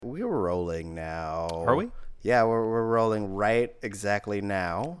We're rolling now. Are we? Yeah, we're rolling right exactly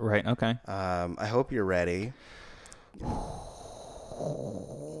now. Right, okay. I hope you're ready.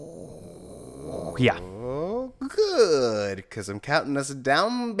 Yeah. Oh, good, because I'm counting us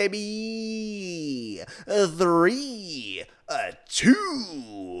down, baby. 3,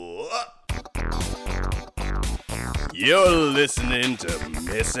 2. You're listening to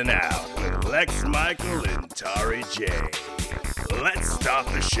Missing Out with Lex Michael and Tari J. Let's start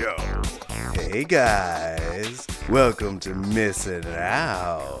the show. Hey guys, welcome to Missing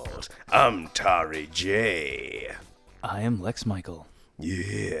Out. I'm Tari J. I am Lex Michael.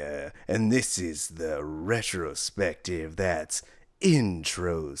 Yeah, and this is the retrospective that's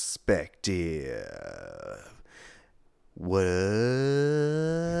introspective. What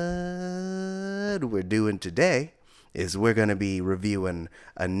we're doing today is we're going to be reviewing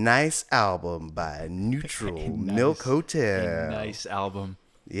a nice album by Neutral Milk Hotel. A nice album.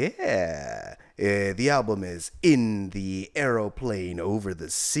 Yeah. The album is In the Aeroplane Over the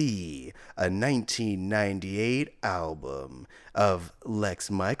Sea, a 1998 album of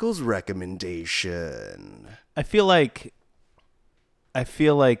Lex Michael's recommendation. I feel like if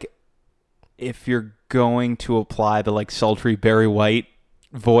you're going to apply the sultry Barry White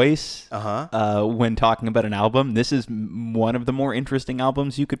voice when talking about an album, this is one of the more interesting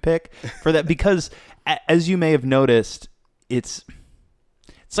albums you could pick for that because as you may have noticed, it's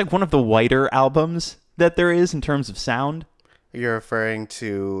like one of the whiter albums that there is in terms of sound. You're referring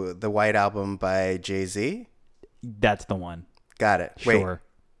to the White Album by Jay-Z? That's the one. Got it. Sure. Wait. Or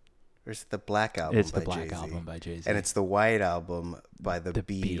is it the Black Album it's by the Black Jay-Z? Album by Jay-Z. And it's the White Album by the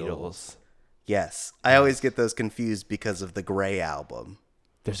Beatles. Beatles. Yes. I always get those confused because of the Gray Album.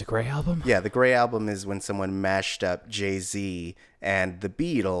 There's a Gray Album? Yeah, the Gray Album is when someone mashed up Jay-Z and the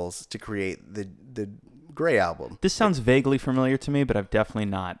Beatles to create the Gray Album. This sounds vaguely familiar to me, but I've definitely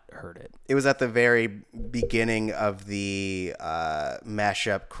not heard it. It was at the very beginning of the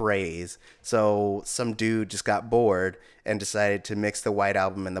mashup craze. So some dude just got bored and decided to mix the White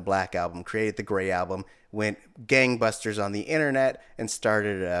Album and the Black Album, created the Gray Album, went gangbusters on the internet and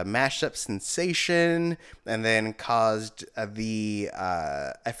started a mashup sensation, and then caused I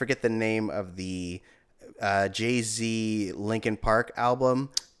forget the name of the Jay-Z Linkin Park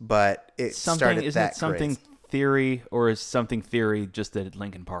album, but it started isn't that it something craze. Theory, or is something Theory just the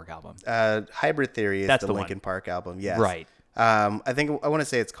Linkin Park album? Hybrid Theory is That's the the Linkin one. Park album, yes. Right. I want to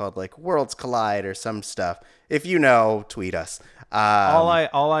say it's called Worlds Collide or some stuff. If you know, tweet us. All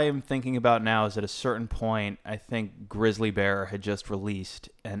I am thinking about now is at a certain point, I think Grizzly Bear had just released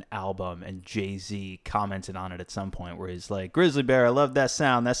an album, and Jay-Z commented on it at some point where he's like, "Grizzly Bear, I love that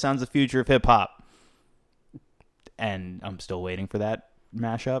sound. That sounds the future of hip hop." And I'm still waiting for that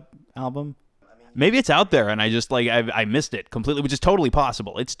mashup album. Maybe it's out there and I just I missed it completely, which is totally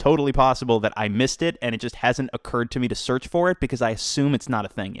possible. It's totally possible that I missed it and it just hasn't occurred to me to search for it because I assume it's not a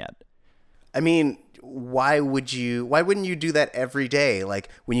thing yet. I mean, why wouldn't you do that every day? Like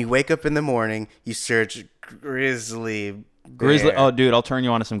when you wake up in the morning, you search Grizzly Bear. Oh, dude, I'll turn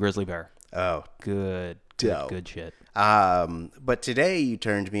you on to some Grizzly Bear. Oh, Good shit. But today you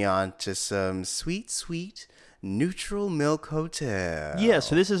turned me on to some sweet Neutral Milk Hotel. Yeah,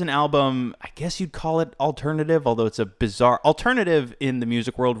 so this is an album, I guess you'd call it alternative, although it's a bizarre... Alternative in the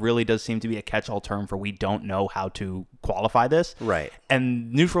music world really does seem to be a catch-all term for we don't know how to qualify this. Right.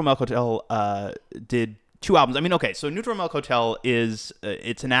 And Neutral Milk Hotel did 2 albums. I mean, okay, so Neutral Milk Hotel is...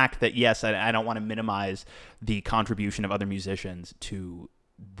 it's an act that, yes, I don't want to minimize the contribution of other musicians to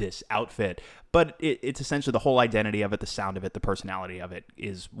this outfit, but it's essentially the whole identity of it, the sound of it, the personality of it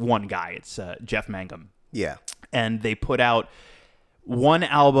is one guy. It's Jeff Mangum. Yeah. And they put out one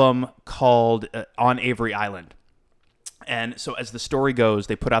album called On Avery Island. And so as the story goes,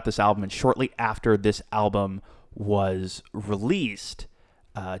 they put out this album, and shortly after this album was released,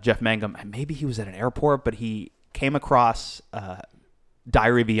 Jeff Mangum, maybe he was at an airport, but he came across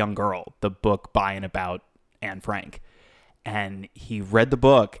Diary of a Young Girl, the book by and about Anne Frank. And he read the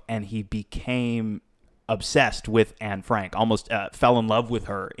book, and he became obsessed with Anne Frank, almost fell in love with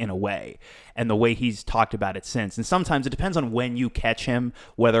her in a way, and the way he's talked about it since. And sometimes it depends on when you catch him,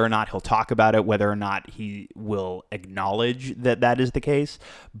 whether or not he'll talk about it, whether or not he will acknowledge that that is the case.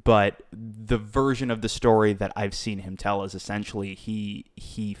 But the version of the story that I've seen him tell is essentially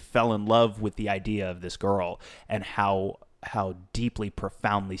he fell in love with the idea of this girl and how deeply,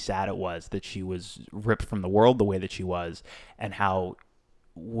 profoundly sad it was that she was ripped from the world the way that she was, and how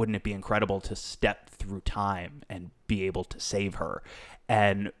wouldn't it be incredible to step through time and be able to save her?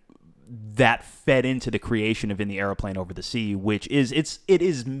 And that fed into the creation of In the Aeroplane Over the Sea, which is it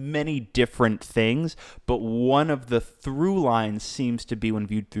is many different things, but one of the through lines seems to be, when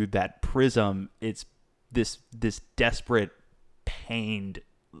viewed through that prism, it's this desperate, pained,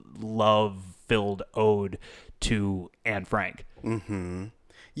 love-filled ode to Anne Frank. Mm-hmm.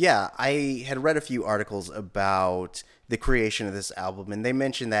 Yeah, I had read a few articles about the creation of this album, and they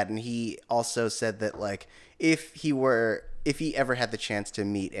mentioned that, and he also said that, like, if he ever had the chance to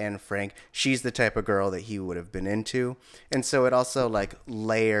meet Anne Frank, she's the type of girl that he would have been into. And so it also, like,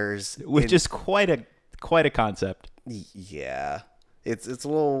 layers, which is quite a concept. Yeah. It's a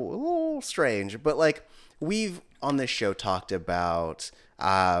little strange, but, like, we've on this show talked about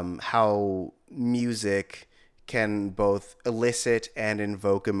how music can both elicit and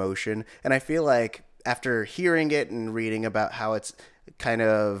invoke emotion. And I feel like after hearing it and reading about how it's kind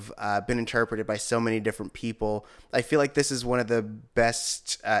of been interpreted by so many different people, I feel like this is one of the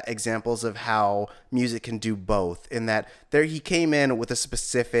best examples of how music can do both, in that he came in with a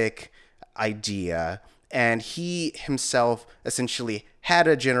specific idea, and he himself essentially had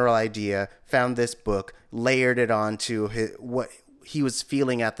a general idea, found this book, layered it onto what he was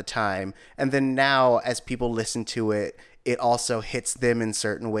feeling at the time, and then now as people listen to it, it also hits them in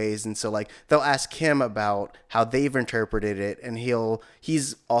certain ways. And so, like, they'll ask him about how they've interpreted it, and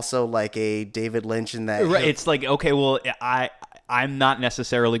he's also like a David Lynch in that. Right. It's like, okay, well, I'm not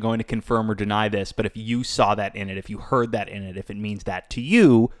necessarily going to confirm or deny this, but if you saw that in it, if you heard that in it, if it means that to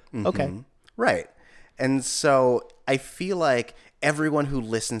you, okay. Right. And so I feel like everyone who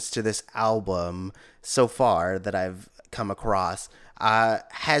listens to this album so far that I've come across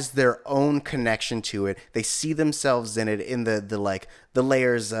has their own connection to it. They see themselves in it, in the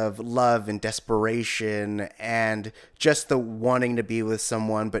layers of love and desperation, and just the wanting to be with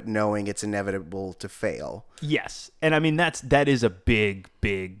someone but knowing it's inevitable to fail. Yes. And I mean, that is a big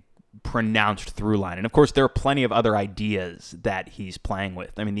pronounced through line. And of course there are plenty of other ideas that he's playing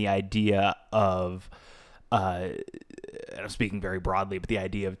with. I mean, the idea of I'm speaking very broadly, but the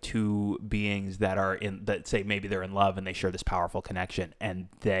idea of two beings that say maybe they're in love and they share this powerful connection, and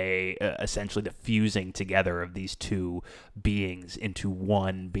they essentially the fusing together of these two beings into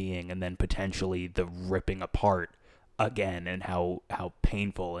one being, and then potentially the ripping apart again, and how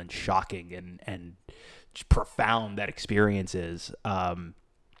painful and shocking and profound that experience is.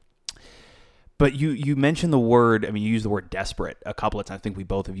 But you mentioned the word, I mean, you used the word desperate a couple of times. I think we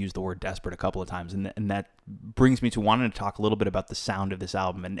both have used the word desperate a couple of times. And that brings me to wanting to talk a little bit about the sound of this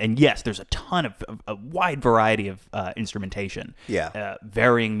album. And yes, there's a ton of a wide variety of instrumentation. Yeah.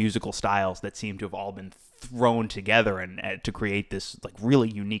 Varying musical styles that seem to have all been thrown together and to create this like really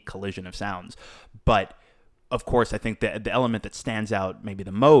unique collision of sounds. But of course, I think the element that stands out maybe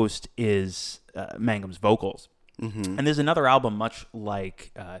the most is Mangum's vocals. Mm-hmm. And there's another album, much like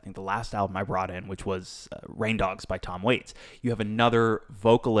I think the last album I brought in, which was Rain Dogs by Tom Waits. You have another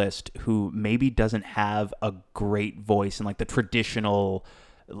vocalist who maybe doesn't have a great voice in like the traditional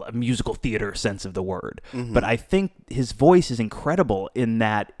musical theater sense of the word. Mm-hmm. But I think his voice is incredible in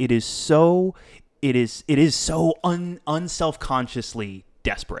that it is so unselfconsciously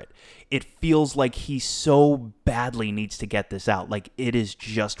desperate. It feels like he so badly needs to get this out. Like it is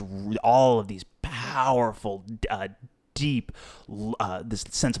just all of these powerful, deep, this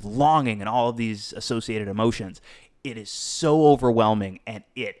sense of longing and all of these associated emotions. It is so overwhelming, and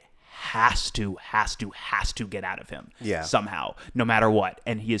it has to get out of him somehow, no matter what.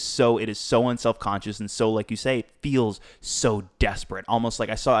 And it is so unselfconscious, and so, like you say, it feels so desperate. Almost like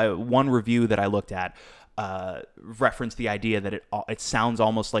I saw one review that I looked at reference the idea that it sounds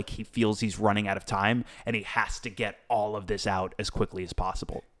almost like he feels he's running out of time and he has to get all of this out as quickly as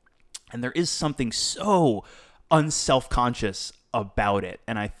possible. And there is something so unselfconscious about it.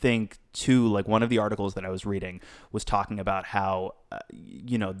 And I think too, like one of the articles that I was reading was talking about how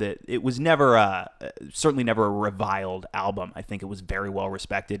that it was never certainly never a reviled album. I think it was very well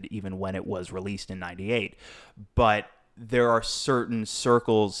respected even when it was released in 98. But there are certain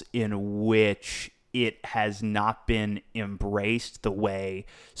circles in which it has not been embraced the way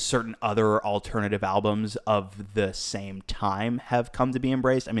certain other alternative albums of the same time have come to be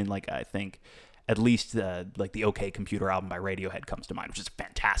embraced. I mean, like, I think at least like the OK Computer album by Radiohead comes to mind, which is a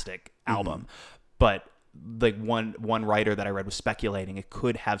fantastic album. But like one writer that I read was speculating it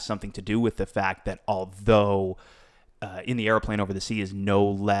could have something to do with the fact that although In the Aeroplane Over the Sea is no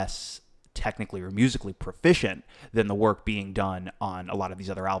less technically or musically proficient than the work being done on a lot of these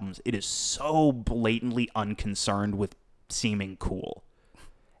other albums, it is so blatantly unconcerned with seeming cool.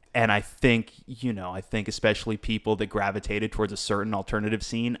 And I think especially people that gravitated towards a certain alternative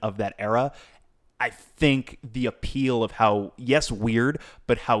scene of that era, I think the appeal of how, yes, weird,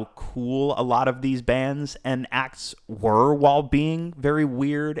 but how cool a lot of these bands and acts were while being very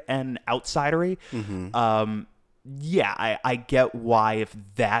weird and outsidery. Yeah, I get why, if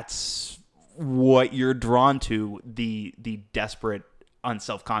that's what you're drawn to, the desperate,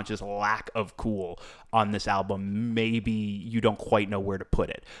 unselfconscious lack of cool on this album, maybe you don't quite know where to put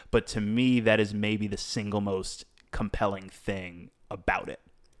it. But to me, that is maybe the single most compelling thing about it.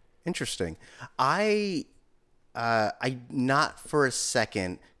 Interesting. I not for a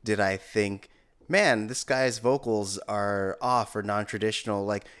second did I think, man, this guy's vocals are off or non-traditional.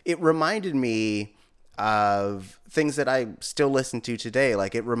 Like, it reminded me of things that I still listen to today.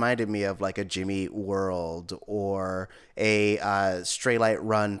 Like, it reminded me of like a Jimmy World or a Stray Light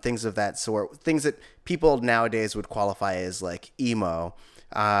Run, things of that sort. Things that people nowadays would qualify as like emo.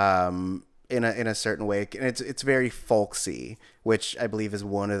 In a certain way, and it's very folksy, which I believe is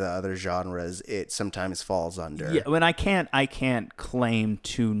one of the other genres it sometimes falls under. Yeah, when I can't claim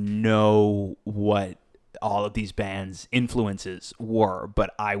to know what all of these bands' influences were,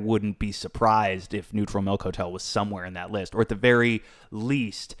 but I wouldn't be surprised if Neutral Milk Hotel was somewhere in that list, or at the very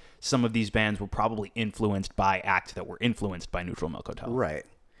least, some of these bands were probably influenced by acts that were influenced by Neutral Milk Hotel. Right.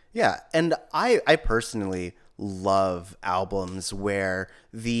 Yeah, and I personally love albums where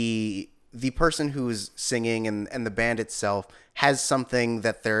the person who's singing and the band itself has something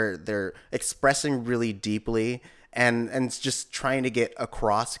that they're expressing really deeply and just trying to get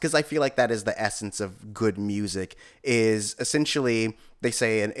across, because I feel like that is the essence of good music. Is essentially, they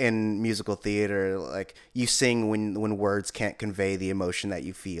say in musical theater, like, you sing when words can't convey the emotion that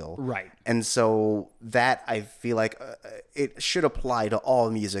you feel. Right. And so that, I feel like it should apply to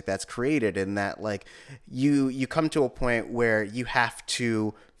all music that's created, in that, like, you come to a point where you have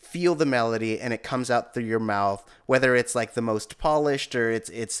to feel the melody and it comes out through your mouth, whether it's like the most polished or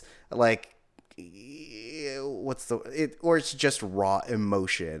it's like or it's just raw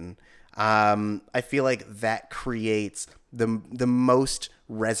emotion. I feel like that creates the most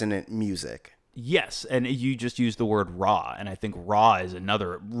resonant music. Yes, and you just used the word raw, and I think raw is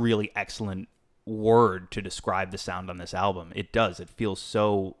another really excellent word to describe the sound on this album. It does. It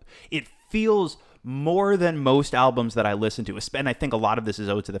feels more than most albums that I listen to. And I think a lot of this is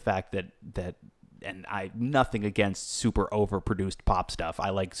owed to the fact that and I nothing against super overproduced pop stuff. I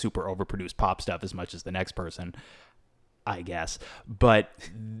like super overproduced pop stuff as much as the next person, I guess. But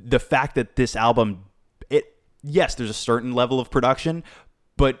the fact that this album, yes, there's a certain level of production,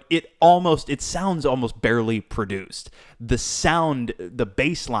 but it sounds almost barely produced. The sound, the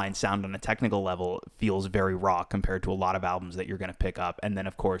baseline sound on a technical level feels very raw compared to a lot of albums that you're going to pick up. And then,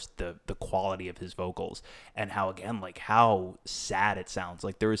 of course, the quality of his vocals and how, again, like, how sad it sounds.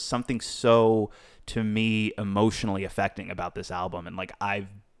 Like, there is something so, to me, emotionally affecting about this album. And like,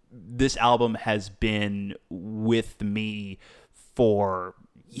 this album has been with me for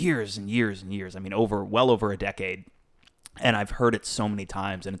years and years and years. I mean, well over a decade. And I've heard it so many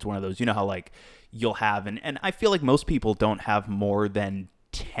times, and it's one of those, you know how, like, you'll have, and I feel like most people don't have more than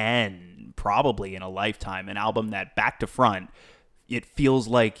 10, probably in a lifetime, an album that back to front, it feels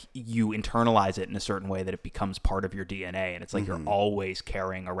like you internalize it in a certain way that it becomes part of your DNA, and it's like you're always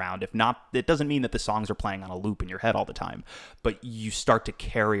carrying around. If not, it doesn't mean that the songs are playing on a loop in your head all the time, but you start to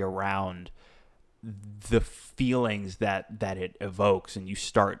carry around the feelings that it evokes, and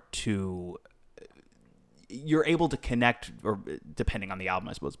you're able to connect, or depending on the album,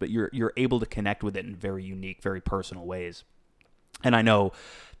 I suppose, but you're able to connect with it in very unique, very personal ways. And I know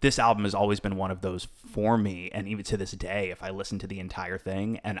this album has always been one of those for me, and even to this day, if I listen to the entire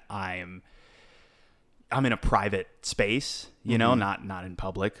thing and I'm in a private space, you know, not in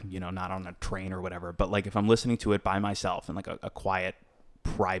public, you know, not on a train or whatever, but like if I'm listening to it by myself in like a quiet,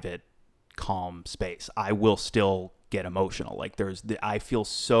 private, calm space, I will still get emotional. Like I feel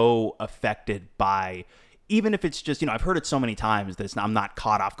so affected by, even if it's just, you know, I've heard it so many times that I'm not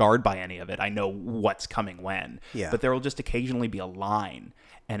caught off guard by any of it. I know what's coming when. Yeah. But there will just occasionally be a line,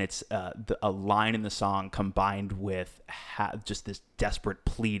 and it's a line in the song combined with just this desperate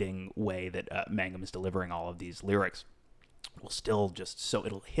pleading way that Mangum is delivering all of these lyrics will still just so,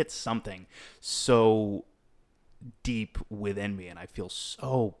 it'll hit something so deep within me, and I feel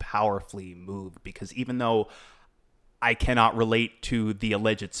so powerfully moved, because even though I cannot relate to the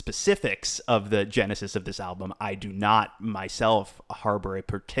alleged specifics of the genesis of this album, I do not myself harbor a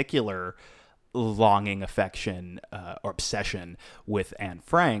particular longing, affection, or obsession with Anne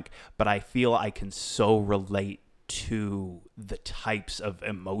Frank, but I feel I can so relate to the types of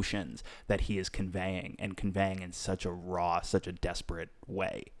emotions that he is conveying in such a raw, such a desperate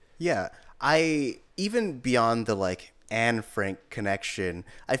way. Yeah, I even beyond the like Anne Frank connection,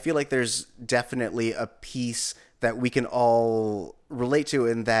 I feel like there's definitely a piece that we can all relate to,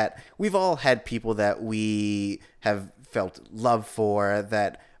 in that we've all had people that we have felt love for,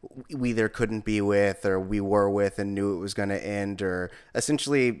 that we either couldn't be with or we were with and knew it was going to end, or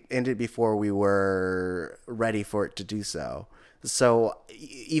essentially ended before we were ready for it to do so. So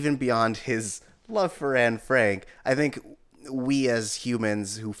even beyond his love for Anne Frank, I think we as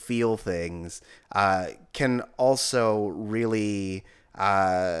humans who feel things can also really,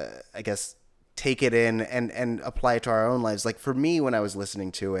 I guess, take it in and apply it to our own lives. Like for me, when I was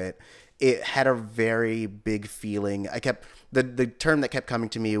listening to it, it had a very big feeling. The term that kept coming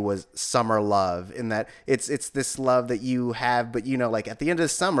to me was summer love, in that it's this love that you have, but like at the end of the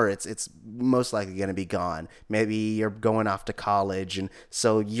summer, it's most likely going to be gone. Maybe you're going off to college, and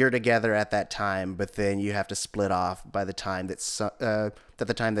so you're together at that time, but then you have to split off by the time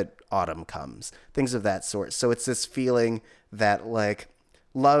that autumn comes. Things of that sort. So it's this feeling that like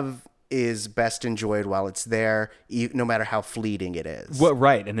love is best enjoyed while it's there, no matter how fleeting it is. Well,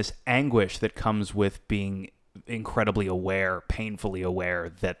 right, and this anguish that comes with being incredibly aware, painfully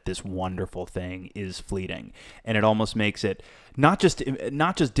aware that this wonderful thing is fleeting, and it almost makes it not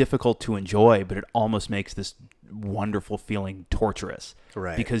just difficult to enjoy, but it almost makes this wonderful feeling torturous.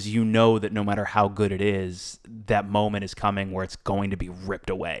 Right. Because you know that no matter how good it is, that moment is coming where it's going to be ripped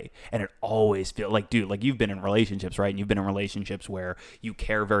away. And it always feels like, dude, like you've been in relationships, right? And you've been in relationships where you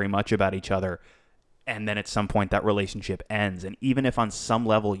care very much about each other, and then at some point that relationship ends. And even if on some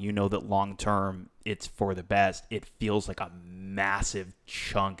level you know that long term it's for the best, it feels like a massive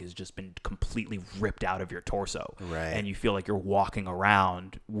chunk has just been completely ripped out of your torso. Right. And you feel like you're walking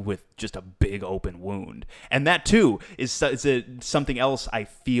around with just a big open wound. And that too is something else I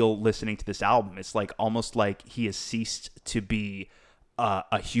feel listening to this album. It's like almost like he has ceased to be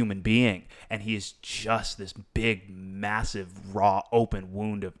a human being, and he is just this big, massive, raw, open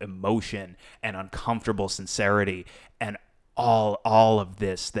wound of emotion and uncomfortable sincerity, and all of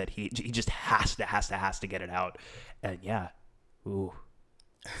this that he just has to get it out. And yeah, ooh,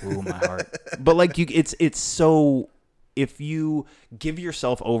 my heart. But like it's so. If you give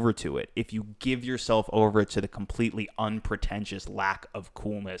yourself over to it, if you give yourself over to the completely unpretentious lack of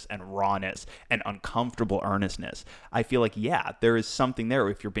coolness and rawness and uncomfortable earnestness, I feel like, yeah, there is something there.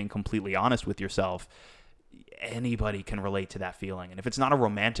 If you're being completely honest with yourself, anybody can relate to that feeling. And if it's not a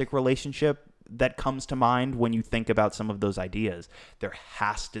romantic relationship that comes to mind when you think about some of those ideas,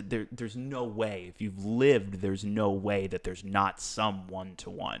 there's no way, if you've lived, there's no way that there's not some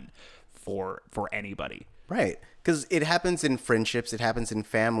one-to-one for anybody. Right. Because it happens in friendships, it happens in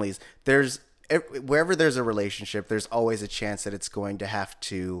families. Wherever there's a relationship, there's always a chance that it's going to have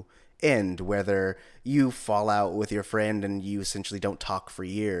to end, whether you fall out with your friend and you essentially don't talk for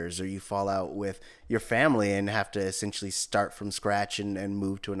years, or you fall out with your family and have to essentially start from scratch and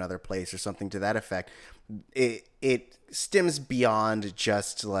move to another place or something to that effect. It stems beyond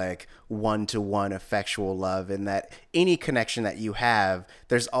just like one-to-one effectual love, in that any connection that you have,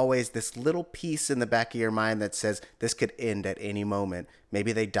 there's always this little piece in the back of your mind that says this could end at any moment.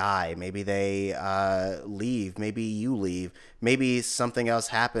 Maybe they die, maybe they leave, maybe you leave, maybe something else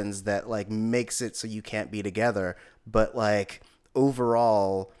happens that like makes it so you can't be together, but like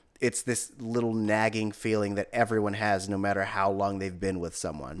overall it's this little nagging feeling that everyone has no matter how long they've been with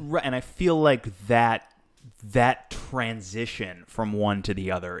someone. Right, and I feel like that transition from one to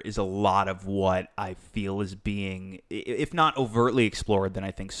the other is a lot of what I feel is being, if not overtly explored, then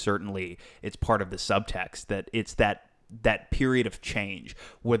I think certainly it's part of the subtext, that it's that period of change,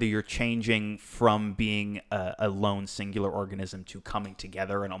 whether you're changing from being a lone singular organism to coming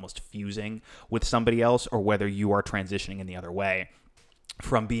together and almost fusing with somebody else, or whether you are transitioning in the other way,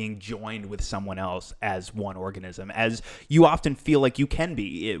 from being joined with someone else as one organism, as you often feel like you can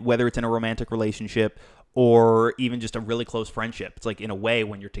be, whether it's in a romantic relationship or even just a really close friendship. It's like, in a way,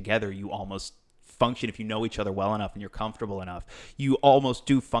 when you're together, you almost function, if you know each other well enough and you're comfortable enough, you almost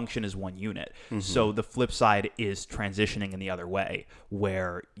do function as one unit. Mm-hmm. So the flip side is transitioning in the other way,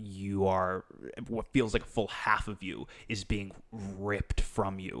 where you are, what feels like a full half of you is being ripped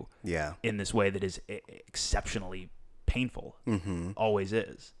from you. Yeah. In this way that is exceptionally painful. Mm-hmm. Always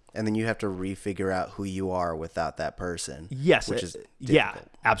is. And then you have to refigure out who you are without that person. Yes. Which is difficult. Yeah,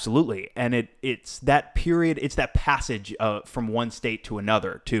 absolutely. And it's that period, it's that passage from one state to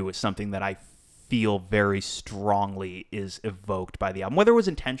another, too, is something that I feel very strongly is evoked by the album. Whether it was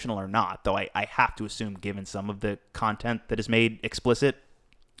intentional or not, though I have to assume, given some of the content that is made explicit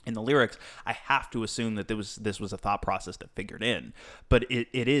in the lyrics, I have to assume that this was a thought process that figured in. But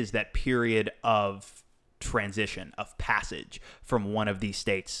it is that period of transition, of passage from one of these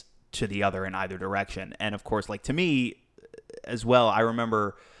states to the other in either direction. And of course, like, to me, as well. I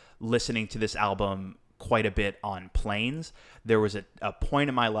remember listening to this album quite a bit on planes. There was a point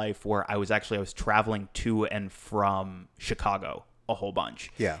in my life where I was traveling to and from Chicago a whole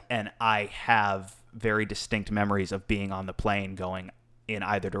bunch. Yeah. And I have very distinct memories of being on the plane going in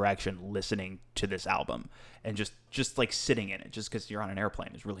either direction, listening to this album and just like sitting in it, just because you're on an airplane.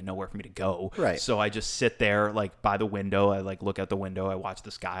 There's really nowhere for me to go. Right. So I just sit there like by the window. I like look out the window. I watch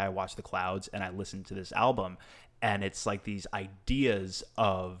the sky. I watch the clouds, and I listen to this album. And it's like these ideas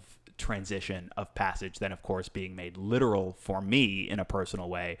of transition, of passage, then of course being made literal for me in a personal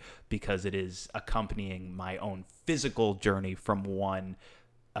way, because it is accompanying my own physical journey from one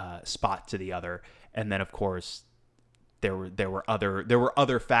spot to the other. And then of course there were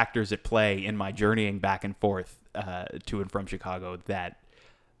other factors at play in my journeying back and forth to and from Chicago that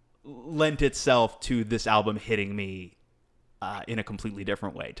lent itself to this album hitting me in a completely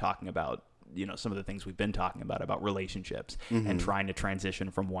different way, talking about, you know, some of the things we've been talking about relationships and trying to transition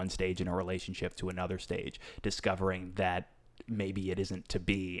from one stage in a relationship to another stage, discovering that maybe it isn't to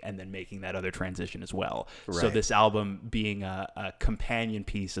be, and then making that other transition as well. Right. So this album being a companion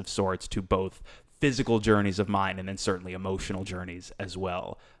piece of sorts to both physical journeys of mine and then certainly emotional journeys as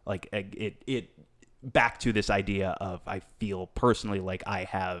well. Like it back to this idea of, I feel personally like I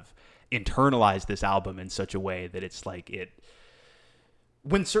have internalized this album in such a way that it's like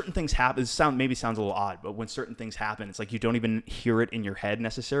when certain things happen, maybe sounds a little odd, but when certain things happen, it's like you don't even hear it in your head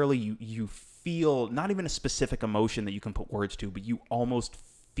necessarily. You feel not even a specific emotion that you can put words to, but you almost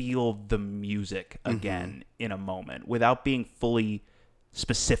feel the music again in a moment without being fully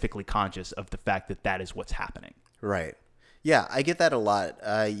specifically conscious of the fact that that is what's happening. Right. Yeah, I get that a lot.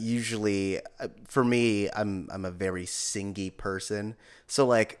 Usually, for me, I'm a very singy person. So,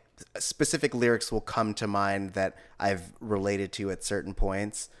 like, specific lyrics will come to mind that I've related to at certain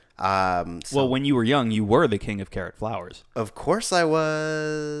points. Well, when you were young, you were the king of carrot flowers. Of course I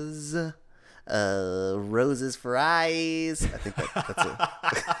was. Roses for eyes. I think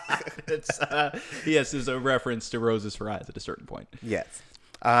that's it. Yes, there's a reference to Roses for Eyes at a certain point. Yes.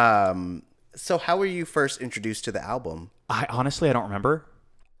 So how were you first introduced to the album? I don't remember.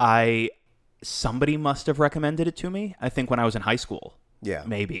 Somebody must have recommended it to me. I think when I was in high school. Yeah.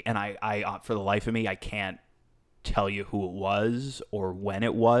 Maybe. And I for the life of me, I can't tell you who it was or when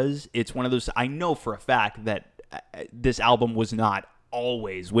it was. It's one of those, I know for a fact that this album was not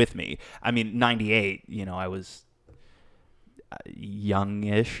always with me. I mean, 98, you know, I was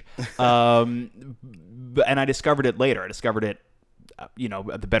youngish. And I discovered it later. I discovered it, you know,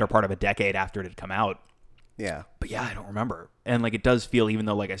 the better part of a decade after it had come out. Yeah. But yeah, I don't remember. And like, it does feel, even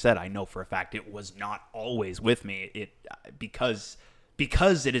though, like I said, I know for a fact it was not always with me, because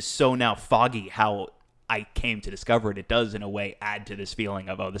it is so now foggy how I came to discover it, it does in a way add to this feeling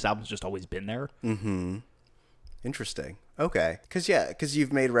of, oh, this album's just always been there. Mm-hmm. Interesting. Okay. Because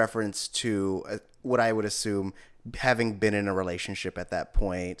you've made reference to what I would assume having been in a relationship at that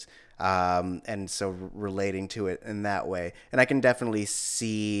point, and so relating to it in that way. And I can definitely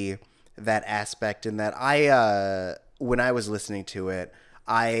see that aspect in that. When I was listening to it,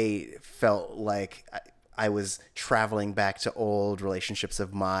 I felt like I was traveling back to old relationships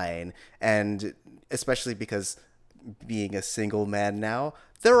of mine, and especially because being a single man now,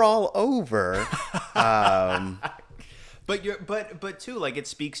 they're all over. But too, like, it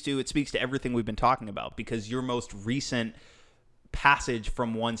speaks to everything we've been talking about, because your most recent passage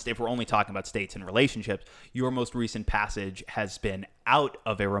from one state, if we're only talking about states and relationships, your most recent passage has been out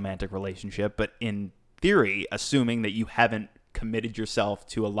of a romantic relationship, but in theory, assuming that you haven't committed yourself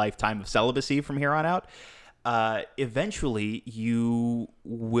to a lifetime of celibacy from here on out, eventually you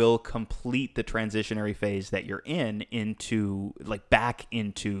will complete the transitionary phase that you're in into, like, back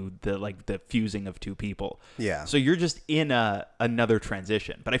into the fusing of two people. Yeah. So you're just in another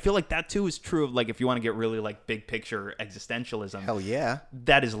transition. But I feel like that too is true of, like, if you want to get really, like, big picture existentialism. Hell yeah.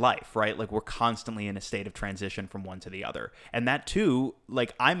 That is life, right? Like, we're constantly in a state of transition from one to the other. And that too,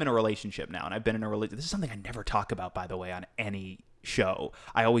 like, I'm in a relationship now, and I've been in a relationship. This is something I never talk about, by the way, on any show.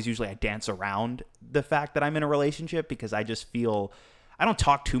 I dance around the fact that I'm in a relationship, because I just feel I don't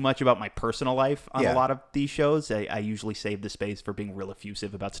talk too much about my personal life on a lot of these shows. I usually save the space for being real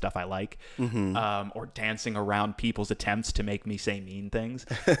effusive about stuff I like, or dancing around people's attempts to make me say mean things.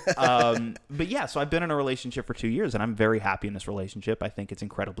 But yeah, so I've been in a relationship for 2 years, and I'm very happy in this relationship. I think it's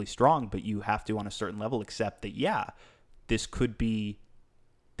incredibly strong, but you have to, on a certain level, accept that, yeah, this could be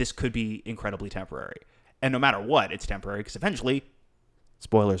incredibly temporary. And no matter what, it's temporary, because eventually,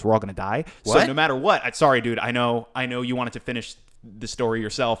 spoilers, we're all going to die. What? So no matter what, sorry, dude, I know you wanted to finish the story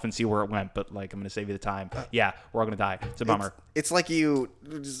yourself and see where it went. But like, I'm going to save you the time. Yeah, we're all going to die. It's a bummer. It's like you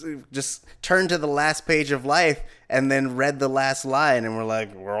just turned to the last page of life and then read the last line and we're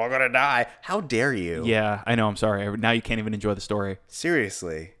like, we're all going to die. How dare you? Yeah, I know. I'm sorry. Now you can't even enjoy the story.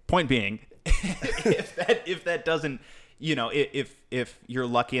 Seriously. Point being, if that doesn't, if you're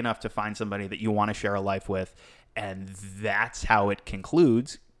lucky enough to find somebody that you want to share a life with, and that's how it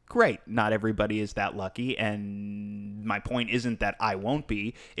concludes, great. Not everybody is that lucky, and my point isn't that I won't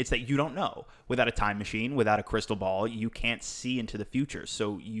be. It's that you don't know. Without a time machine, without a crystal ball, you can't see into the future.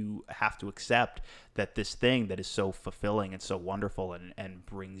 So you have to accept that this thing that is so fulfilling and so wonderful and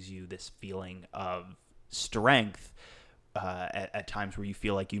brings you this feeling of strength at times where you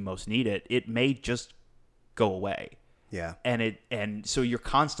feel like you most need it, it may just go away. Yeah. And so you're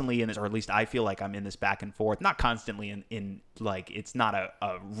constantly in this, or at least I feel like I'm in this back and forth, not constantly in like, it's not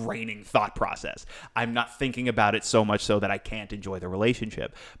a raining thought process. I'm not thinking about it so much so that I can't enjoy the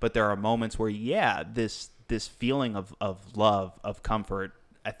relationship. But there are moments where, yeah, this feeling of love, of comfort,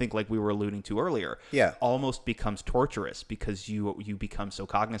 I think like we were alluding to earlier, yeah, almost becomes torturous because you become so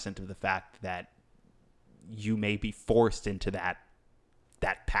cognizant of the fact that you may be forced into that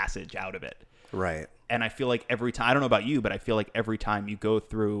passage out of it. Right. And I feel like every time, I don't know about you, but I feel like every time you go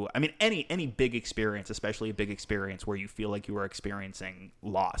through, I mean, any big experience, especially a big experience where you feel like you are experiencing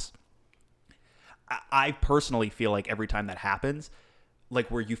loss, I personally feel like every time that happens, like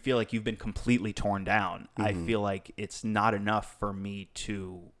where you feel like you've been completely torn down, I feel like it's not enough for me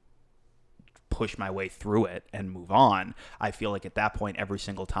to push my way through it and move on. I feel like at that point, every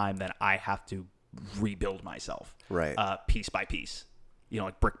single time, that I have to rebuild myself, right, piece by piece,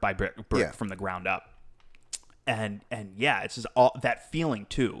 like brick by brick yeah, from the ground up. And yeah, it's just all that feeling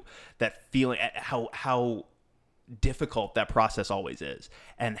too, that feeling, how difficult that process always is,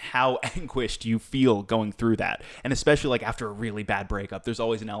 and how anguished you feel going through that. And especially like after a really bad breakup, there's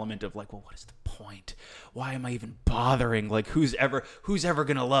always an element of like, well, what is the point? Why am I even bothering? Like, who's ever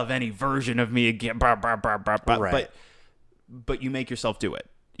gonna love any version of me again? Right. But you make yourself do it.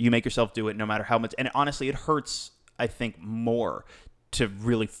 You make yourself do it no matter how much. And honestly, it hurts, I think, more to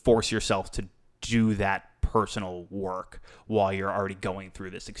really force yourself to do that personal work while you're already going through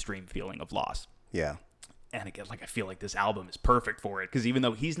this extreme feeling of loss. Yeah. And again, like, I feel like this album is perfect for it, because even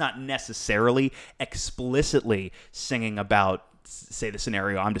though he's not necessarily explicitly singing about, say, the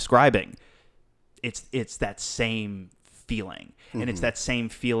scenario I'm describing, it's that same feeling. And it's that same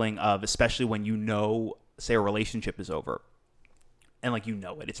feeling of, especially when say a relationship is over, and like,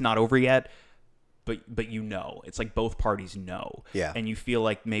 it's not over yet, but it's like both parties know. Yeah. And you feel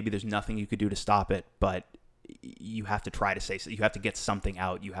like maybe there's nothing you could do to stop it, but you have to try to say, you have to get something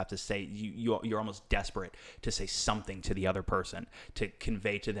out. You have to say, you're almost desperate to say something to the other person, to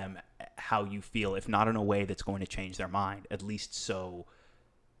convey to them how you feel, if not in a way that's going to change their mind, at least so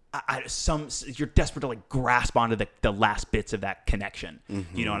you're desperate to like grasp onto the last bits of that connection.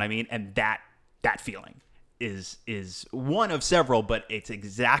 You know what I mean? And that feeling is one of several, but it's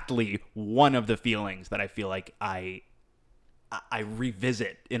exactly one of the feelings that I feel like I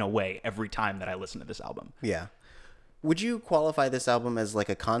revisit in a way every time that I listen to this album. Yeah. Would you qualify this album as like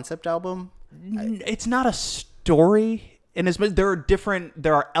a concept album? It's not a story. And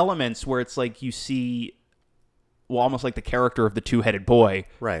there are elements where it's like you see, well, almost like the character of the two-headed boy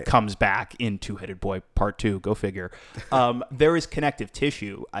comes back in Two-Headed Boy Part 2. Go figure. There is connective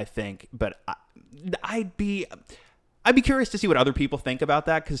tissue, I think, but I'd be curious to see what other people think about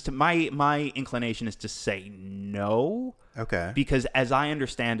that, because my inclination is to say no. Okay. Because as I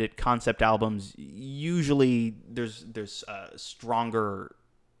understand it, concept albums usually there's a stronger,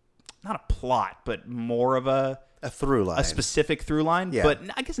 not a plot, but more of a through line, a specific through line. Yeah. But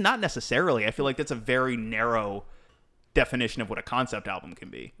I guess not necessarily. I feel like that's a very narrow definition of what a concept album can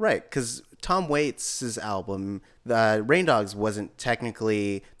be. Right, because Tom Waits' album, Rain Dogs, wasn't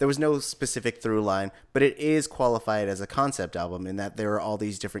technically, there was no specific through line, but it is qualified as a concept album in that there are all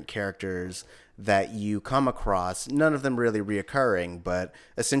these different characters that you come across, none of them really reoccurring, but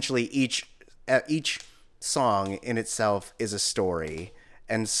essentially each song in itself is a story,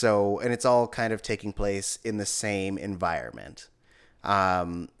 and it's all kind of taking place in the same environment.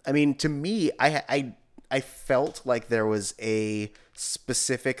 I mean, to me, I felt like there was a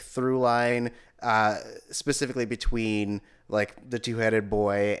specific through line, specifically between like the two-headed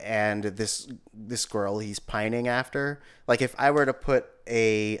boy and this girl he's pining after. Like, if I were to put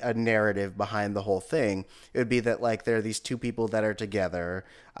a narrative behind the whole thing, it would be that like there are these two people that are together.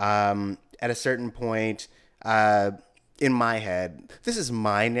 At a certain point, in my head, this is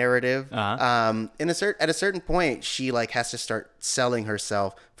my narrative. Uh-huh. At a certain point, she like has to start selling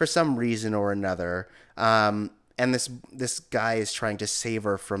herself for some reason or another. and this guy is trying to save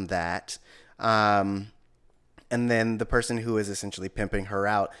her from that. And then the person who is essentially pimping her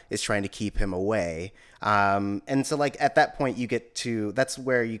out is trying to keep him away. And so, like, at that point, that's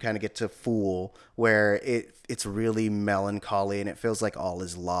where you kind of get to Fool, where it's really melancholy and it feels like all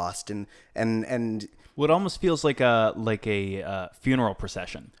is lost. And Well, it almost feels like a funeral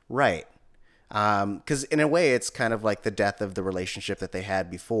procession. right. Because in a way, it's kind of like the death of the relationship that they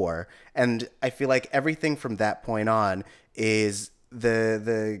had before. And I feel like everything from that point on is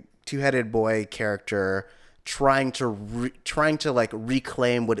the two-headed boy character trying to like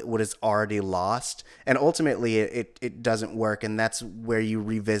reclaim what is already lost, and ultimately it doesn't work, and that's where you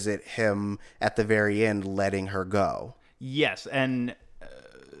revisit him at the very end letting her go. Yes, and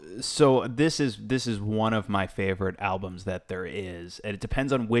so this is one of my favorite albums that there is, and it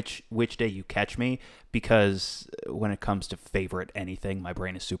depends on which day you catch me, because when it comes to favorite anything, my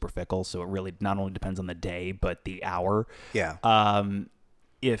brain is super fickle, so it really not only depends on the day but the hour. Yeah.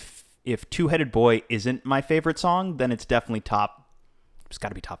 If Two-Headed Boy isn't my favorite song, then it's definitely it's got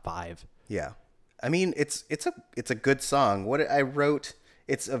to be top 5. Yeah. I mean, it's a good song. What I wrote,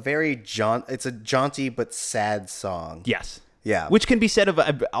 it's a jaunty but sad song. Yes. Yeah. Which can be said of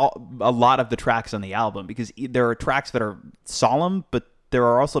a lot of the tracks on the album, because there are tracks that are solemn, but there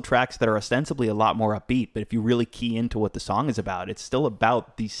are also tracks that are ostensibly a lot more upbeat. But if you really key into what the song is about, it's still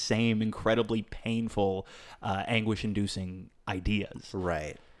about the same incredibly painful, anguish-inducing ideas.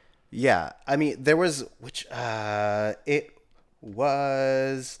 Right. Yeah. I mean, it was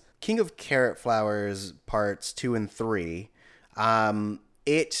King of Carrot Flowers parts 2 and 3.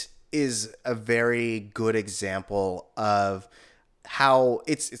 It is a very good example of how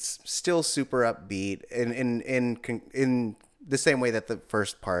it's still super upbeat in the same way that the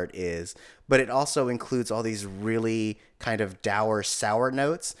first part is, but it also includes all these really kind of dour, sour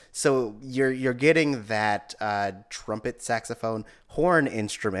notes. So you're getting that trumpet, saxophone, horn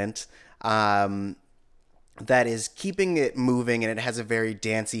instrument that is keeping it moving, and it has a very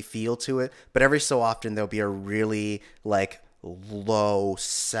dancey feel to it. But every so often there'll be a really like low,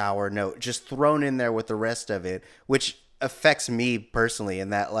 sour note just thrown in there with the rest of it, which affects me personally in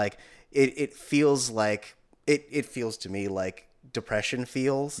that like it feels like it feels to me like depression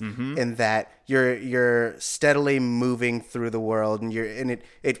feels, in that you're steadily moving through the world, and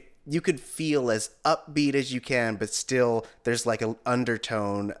you could feel as upbeat as you can, but still there's like an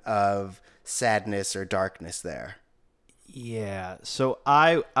undertone of sadness or darkness there. Yeah. So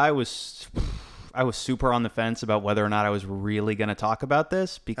I was super on the fence about whether or not I was really going to talk about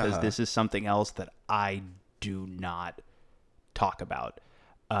this, because this is something else that I do not talk about.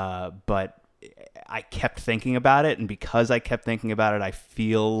 But I kept thinking about it, and because I kept thinking about it, I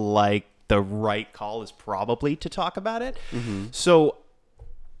feel like the right call is probably to talk about it. So,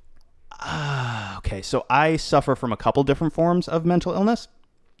 okay, so I suffer from a couple different forms of mental illness.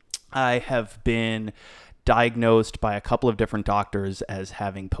 I have been diagnosed by a couple of different doctors as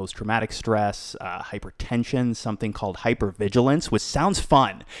having post-traumatic stress, hypertension, something called hypervigilance, which sounds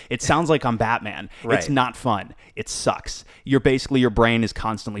fun. It sounds like I'm Batman. Right. It's not fun. It sucks. Your brain is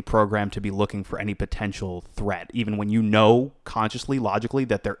constantly programmed to be looking for any potential threat, even when you know consciously, logically,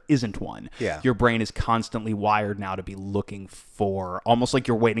 that there isn't one. Yeah. Your brain is constantly wired now to be looking for, almost like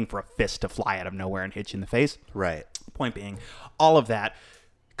you're waiting for a fist to fly out of nowhere and hit you in the face. Right. Point being, all of that,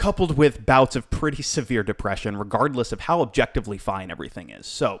 coupled with bouts of pretty severe depression, regardless of how objectively fine everything is.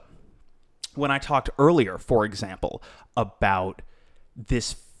 So, when I talked earlier, for example, about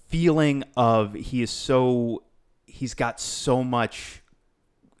this feeling of he's got so much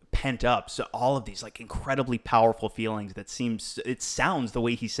pent up, so all of these like incredibly powerful feelings that it sounds the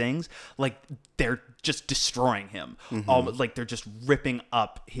way he sings like they're just destroying him, almost like they're just ripping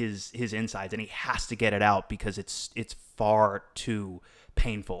up his insides, and he has to get it out because it's far too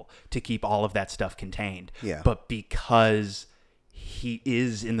painful to keep all of that stuff contained. Yeah. But because he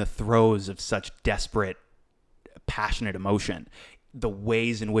is in the throes of such desperate, passionate emotion, the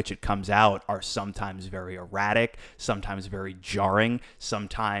ways in which it comes out are sometimes very erratic, sometimes very jarring,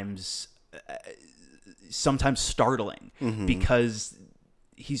 sometimes startling, because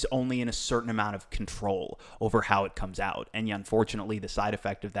he's only in a certain amount of control over how it comes out. And unfortunately, the side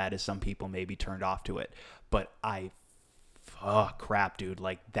effect of that is some people may be turned off to it. But crap, dude,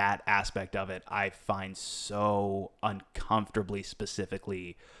 like that aspect of it I find so uncomfortably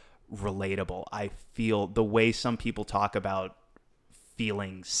specifically relatable. I feel the way some people talk about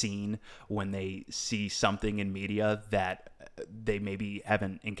feeling seen when they see something in media that they maybe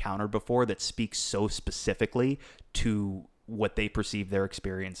haven't encountered before, that speaks so specifically to what they perceive their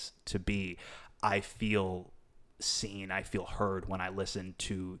experience to be. I feel seen, I feel heard when I listen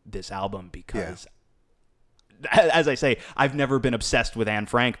to this album, because as I say, I've never been obsessed with Anne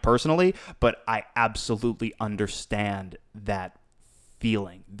Frank personally, but I absolutely understand that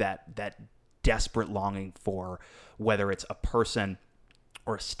feeling, that desperate longing for, whether it's a person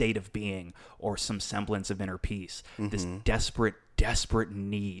or a state of being or some semblance of inner peace, this desperate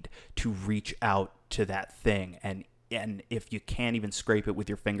need to reach out to that thing, and if you can't even scrape it with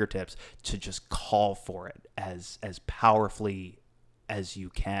your fingertips, to just call for it as powerfully as you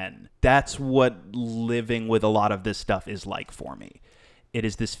can. That's what living with a lot of this stuff is like for me. It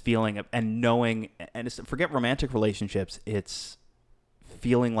is this feeling of, and knowing, and forget romantic relationships, it's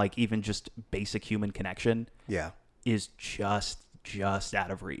feeling like even just basic human connection is just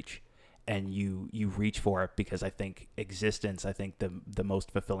out of reach. And you reach for it because I think the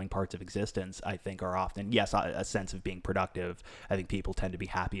most fulfilling parts of existence, I think, are often, yes, a sense of being productive. I think people tend to be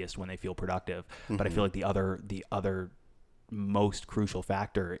happiest when they feel productive. But I feel like the other most crucial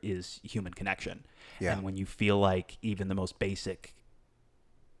factor is human connection. And when you feel like even the most basic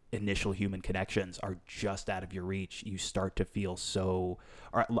initial human connections are just out of your reach, you start to feel so,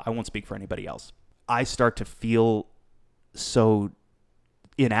 or I won't speak for anybody else, I start to feel so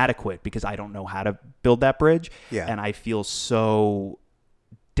inadequate because I don't know how to build that bridge. And I feel so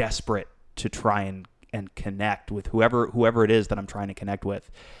desperate to try and connect with whoever it is that I'm trying to connect with.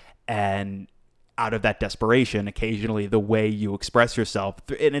 And out of that desperation, occasionally the way you express yourself,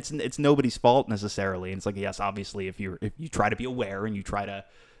 and it's nobody's fault necessarily. And it's like, yes, obviously if you try to be aware and you try to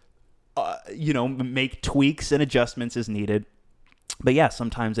make tweaks and adjustments as needed. But yeah,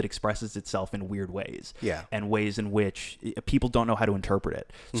 sometimes it expresses itself in weird ways. And ways in which people don't know how to interpret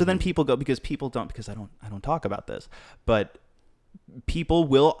it. So then people go, because I don't talk about this, but people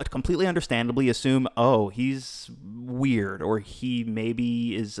will completely understandably assume, oh, he's weird, or he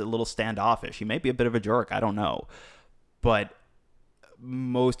maybe is a little standoffish. He may be a bit of a jerk. I don't know. But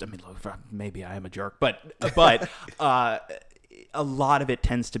maybe I am a jerk, but a lot of it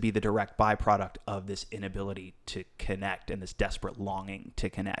tends to be the direct byproduct of this inability to connect and this desperate longing to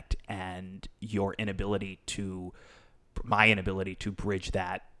connect, and my inability to bridge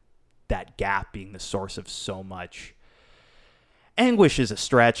that gap being the source of so much anguish is a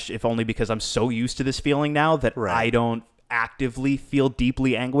stretch, if only because I'm so used to this feeling now that I don't actively feel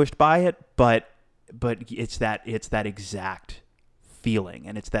deeply anguished by it, but it's that exact feeling,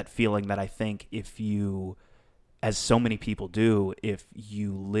 and it's that feeling that I think if you, as so many people do, if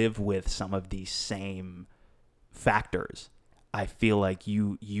you live with some of these same factors, I feel like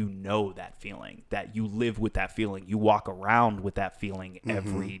you know that feeling, that you live with that feeling, you walk around with that feeling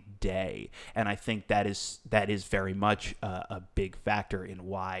every day. And I think that is very much a big factor in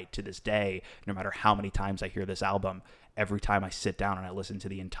why, to this day, no matter how many times I hear this album, every time I sit down and I listen to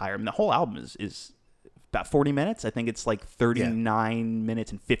the entire, the whole album is about 40 minutes. I think it's like 39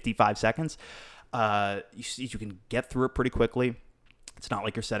 minutes and 55 seconds. You can get through it pretty quickly. It's not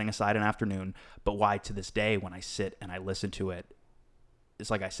like you're setting aside an afternoon, but why, to this day, when I sit and I listen to it, it's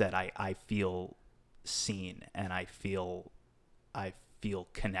like I said, I feel seen, and I feel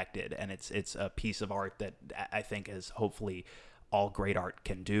connected, and it's a piece of art that I think, as hopefully all great art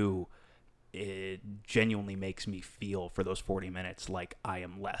can do, it genuinely makes me feel for those 40 minutes like I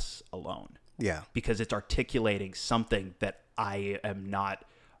am less alone. Because it's articulating something that I am not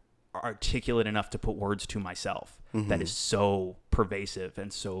articulate enough to put words to myself, that is so pervasive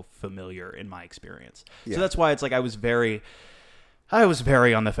and so familiar in my experience. So that's why it's like I was very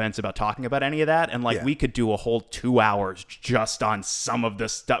on the fence about talking about any of that, and we could do a whole 2 hours just on some of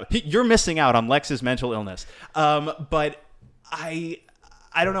this stuff. You're missing out on Lex's mental illness. But I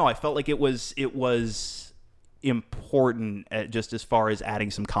don't know, I felt like it was important, just as far as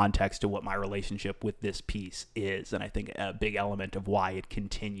adding some context to what my relationship with this piece is, and I think a big element of why it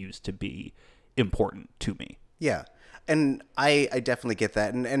continues to be important to me. And I definitely get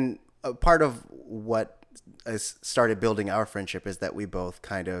that, and a part of what has started building our friendship is that we both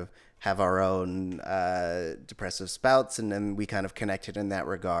kind of have our own depressive spouts, and then we kind of connected in that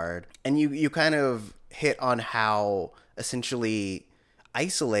regard. And you kind of hit on how essentially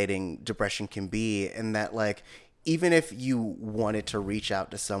isolating depression can be, and that even if you wanted to reach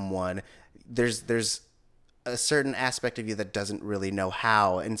out to someone, there's a certain aspect of you that doesn't really know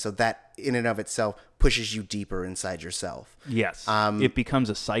how, and so that in and of itself pushes you deeper inside yourself. It becomes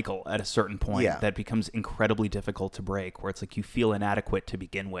a cycle at a certain point that becomes incredibly difficult to break, where it's like you feel inadequate to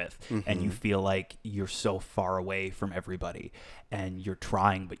begin with, and you feel like you're so far away from everybody, and you're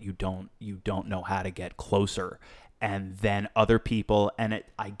trying, but you don't know how to get closer. And then other people, and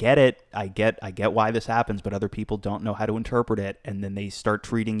I get why this happens, but other people don't know how to interpret it, and then they start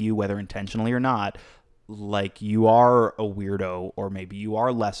treating you, whether intentionally or not, like you are a weirdo, or maybe you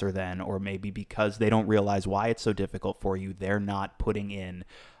are lesser than, or maybe because they don't realize why it's so difficult for you, they're not putting in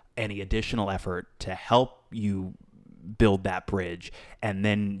any additional effort to help you build that bridge. And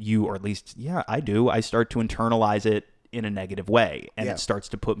then you, or at least, yeah, I start to internalize it in a negative way, and it starts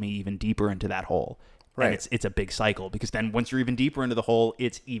to put me even deeper into that hole. Right. And it's a big cycle, because then once you're even deeper into the hole,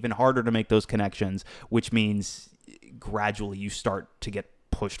 it's even harder to make those connections, which means gradually you start to get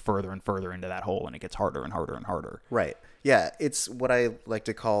pushed further and further into that hole, and it gets harder and harder and harder. Right. Yeah. It's what I like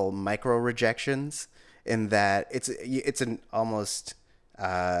to call micro rejections, in that it's an almost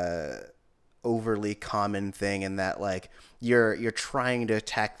overly common thing, in that like you're trying to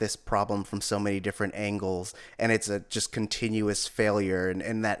attack this problem from so many different angles, and it's a just continuous failure,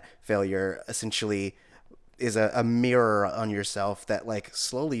 and that failure essentially is a mirror on yourself that like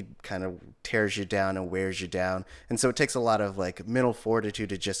slowly kind of tears you down and wears you down. And so it takes a lot of like mental fortitude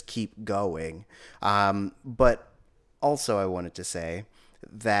to just keep going. But also I wanted to say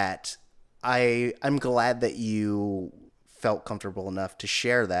that I'm glad that you felt comfortable enough to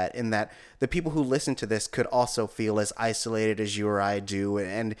share that, in that the people who listen to this could also feel as isolated as you or I do.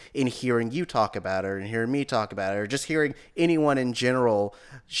 And in hearing you talk about it, and hearing me talk about it, or just hearing anyone in general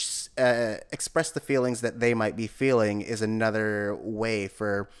express the feelings that they might be feeling, is another way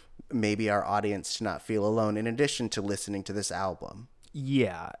for maybe our audience to not feel alone, in addition to listening to this album.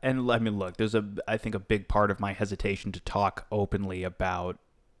 Yeah. And I mean, look, there's I think a big part of my hesitation to talk openly about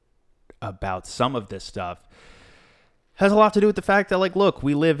some of this stuff has a lot to do with the fact that, like, look,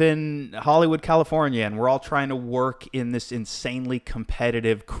 we live in Hollywood, California, and we're all trying to work in this insanely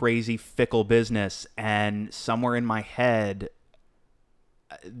competitive, crazy, fickle business. And somewhere in my head,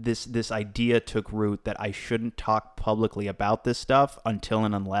 this idea took root that I shouldn't talk publicly about this stuff until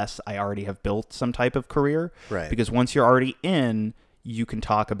and unless I already have built some type of career. Right. Because once you're already in, you can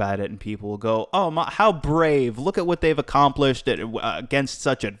talk about it, and people will go, "Oh, how brave! Look at what they've accomplished against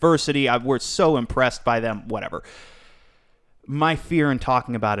such adversity. We're so impressed by them." Whatever. My fear in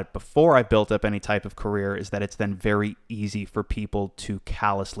talking about it before I built up any type of career is that it's then very easy for people to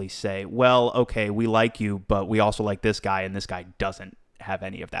callously say, well, okay, we like you, but we also like this guy, and this guy doesn't have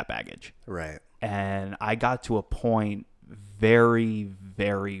any of that baggage. Right. And I got to a point very,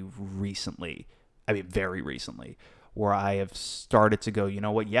 very recently, where I have started to go, you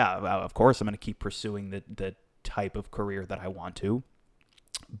know what? Yeah, of course I'm going to keep pursuing the type of career that I want to,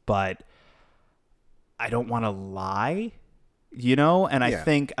 but I don't want to lie. You know, and I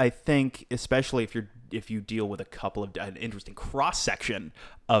think especially if you deal with a couple of an interesting cross section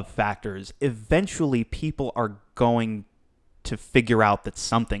of factors, eventually people are going to figure out that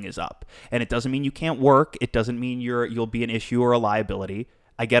something is up. And it doesn't mean you can't work. It doesn't mean you'll be an issue or a liability.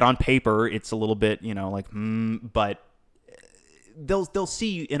 I get on paper, it's a little bit, you know, like, but they'll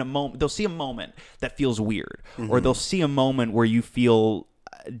see in a moment. They'll see a moment that feels weird, or they'll see a moment where you feel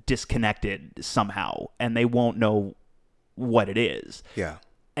disconnected somehow, and they won't know what it is. Yeah.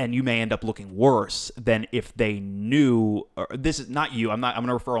 And you may end up looking worse than if they knew. Or, this is not you. I'm going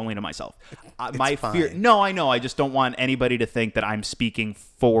to refer only to myself. My fine. fear. No, I know. I just don't want anybody to think that I'm speaking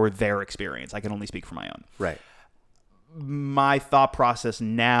for their experience. I can only speak for my own. Right. My thought process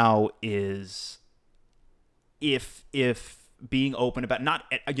now is, if being open about, not,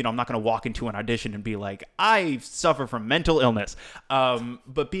 you know, I'm not going to walk into an audition and be like, I suffer from mental illness,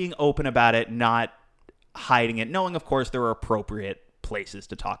 but being open about it, not hiding it, knowing, of course, there are appropriate places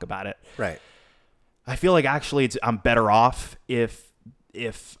to talk about it. Right. I feel like actually I'm better off if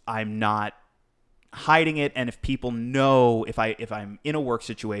I'm not hiding it, and if people know, if I'm in a work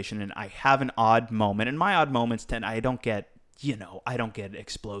situation and I have an odd moment, and my odd moments I don't get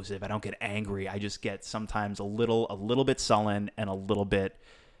explosive, I don't get angry, I just get sometimes a little bit sullen and a little bit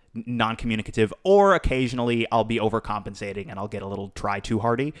non-communicative, or occasionally I'll be overcompensating and I'll get a little try too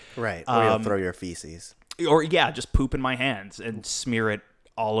hardy. Right. Or you'll throw your feces. Or just poop in my hands and smear it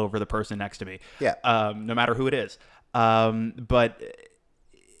all over the person next to me. Yeah. No matter who it is. But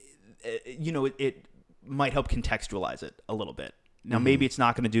you know, it might help contextualize it a little bit. Now, maybe it's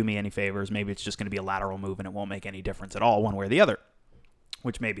not going to do me any favors. Maybe it's just going to be a lateral move and it won't make any difference at all one way or the other,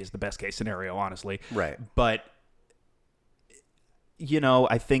 which maybe is the best case scenario, honestly. Right. But you know,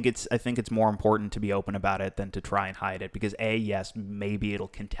 I think it's more important to be open about it than to try and hide it, because yes, maybe it'll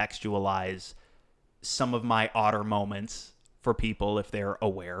contextualize some of my odder moments for people if they're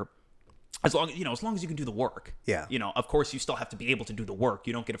aware. As long as you can do the work. Yeah. You know, of course you still have to be able to do the work.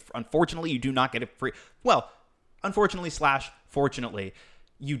 You don't get unfortunately, you do not get a free, well, unfortunately / fortunately,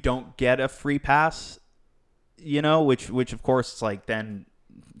 you don't get a free pass, you know, which of course it's like, then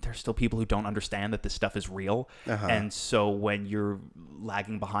there's still people who don't understand that this stuff is real. And so when you're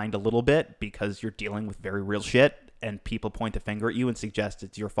lagging behind a little bit because you're dealing with very real shit and people point the finger at you and suggest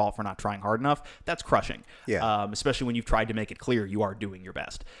it's your fault for not trying hard enough, that's crushing. Yeah. Especially when you've tried to make it clear you are doing your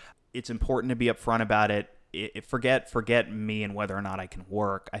best. It's important to be upfront about it. Forget me and whether or not I can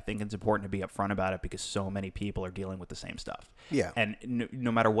work. I think it's important to be upfront about it because so many people are dealing with the same stuff. Yeah. And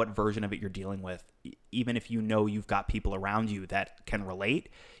no matter what version of it you're dealing with, even if you know you've got people around you that can relate,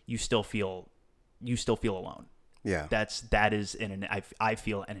 you still feel alone. Yeah. That is I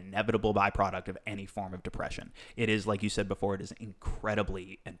feel an inevitable byproduct of any form of depression. It is, like you said before, it is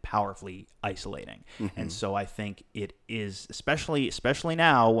incredibly and powerfully isolating. And so I think it is, especially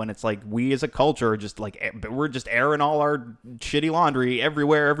now when it's like we as a culture we're just airing all our shitty laundry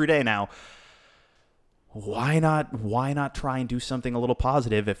everywhere every day now. Why not try and do something a little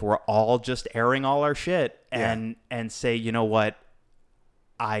positive if we're all just airing all our shit and say, you know what,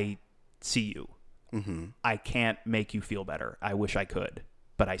 I see you. I can't make you feel better. I wish I could,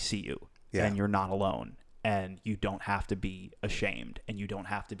 but I see you, and you're not alone, and you don't have to be ashamed, and you don't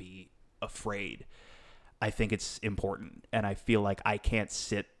have to be afraid. I think it's important, and I feel like I can't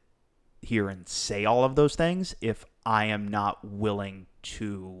sit here and say all of those things if I am not willing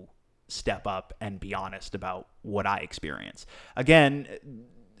to step up and be honest about what I experience. Again,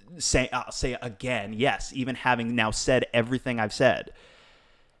 I'll say again, yes, even having now said everything I've said,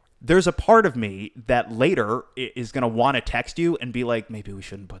 there's a part of me that later is going to want to text you and be like, maybe we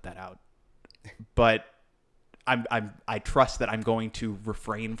shouldn't put that out. But I trust that I'm going to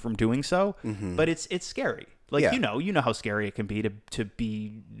refrain from doing so. But it's scary. Like, you know how scary it can be to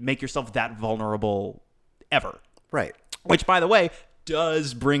make yourself that vulnerable ever. Right. Which, by the way,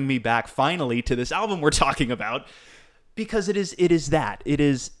 does bring me back finally to this album we're talking about, because it is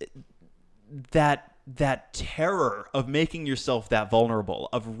that terror of making yourself that vulnerable,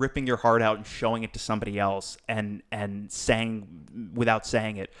 of ripping your heart out and showing it to somebody else and saying, without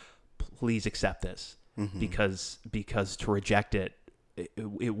saying it, please accept this, because to reject it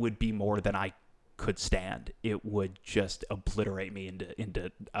would be more than I could stand. It would just obliterate me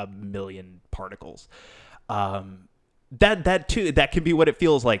into a million particles. That can be what it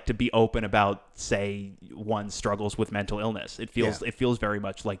feels like to be open about, say, one's struggles with mental illness. It feels very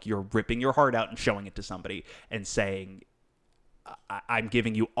much like you're ripping your heart out and showing it to somebody and saying, I'm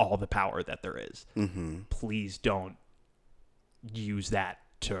giving you all the power that there is. Please don't use that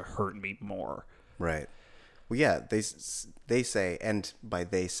to hurt me more. Right. Well, yeah, they say, and by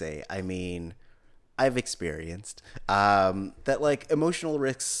they say, I mean, I've experienced that, like, emotional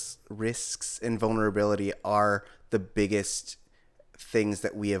risks and vulnerability are the biggest things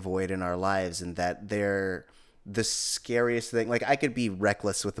that we avoid in our lives, and that they're the scariest thing. Like, I could be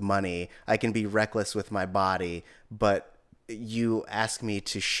reckless with money, I can be reckless with my body, but you ask me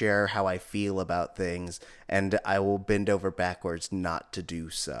to share how I feel about things, and I will bend over backwards not to do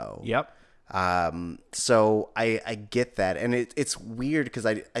so. Yep. So I get that, and it's weird because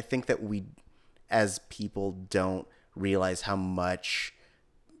I think that we as people don't realize how much,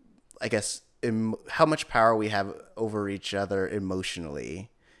 I guess, how much power we have over each other emotionally,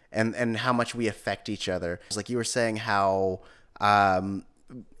 and how much we affect each other. It's like you were saying how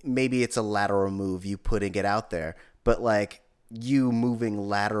maybe it's a lateral move, you putting it out there, but like you moving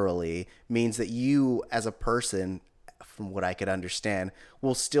laterally means that you as a person, from what I could understand,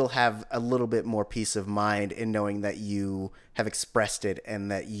 will still have a little bit more peace of mind in knowing that you have expressed it,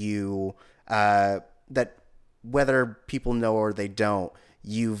 and that you that whether people know or they don't,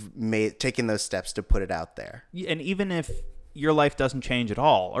 you've taken those steps to put it out there. And even if your life doesn't change at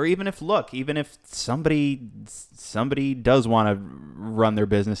all, or even if somebody does want to run their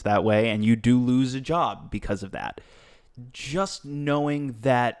business that way and you do lose a job because of that, just knowing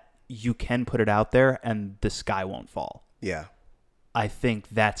that you can put it out there and the sky won't fall. Yeah. I think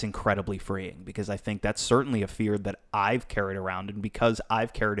that's incredibly freeing, because I think that's certainly a fear that I've carried around. And because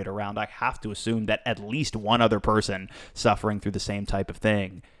I've carried it around, I have to assume that at least one other person suffering through the same type of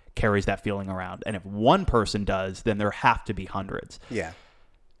thing carries that feeling around. And if one person does, then there have to be hundreds. Yeah.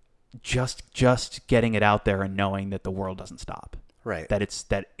 Just getting it out there and knowing that the world doesn't stop. Right. That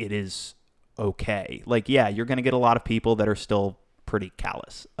it is okay. Like, yeah, you're going to get a lot of people that are still pretty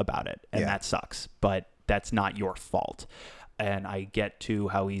callous about it, and that sucks, but that's not your fault. And I get to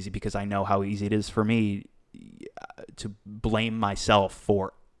how easy, because I know how easy it is for me to blame myself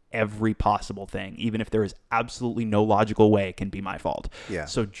for every possible thing, even if there is absolutely no logical way it can be my fault. Yeah.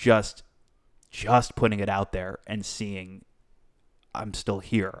 So just putting it out there and seeing I'm still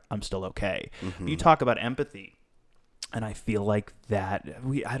here, I'm still okay. You talk about empathy, and I feel like that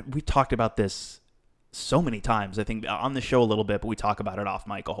we talked about this so many times, I think on the show a little bit, but we talk about it off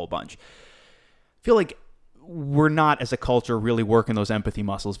mic a whole bunch. I feel like we're not, as a culture, really working those empathy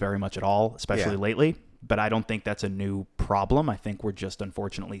muscles very much at all, especially lately. But I don't think that's a new problem. I think we're just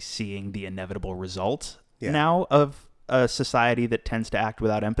unfortunately seeing the inevitable result now of a society that tends to act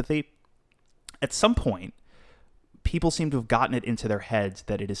without empathy. At some point, people seem to have gotten it into their heads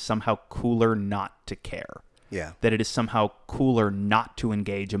that it is somehow cooler not to care. Yeah. That it is somehow cooler not to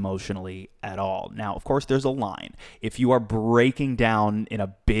engage emotionally at all. Now, of course, there's a line. If you are breaking down in a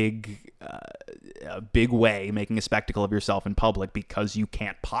big way, making a spectacle of yourself in public because you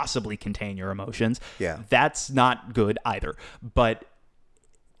can't possibly contain your emotions, that's not good either. But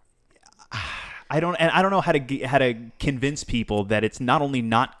I don't know how to convince people that it's not only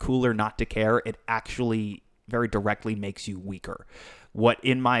not cooler not to care, it actually very directly makes you weaker. What,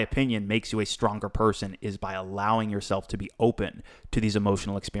 in my opinion, makes you a stronger person is by allowing yourself to be open to these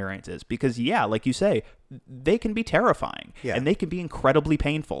emotional experiences. Because, like you say, they can be terrifying and they can be incredibly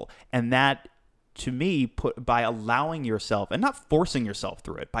painful. And that, to me, by allowing yourself, and not forcing yourself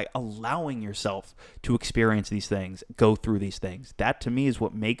through it, by allowing yourself to experience these things, go through these things, that to me is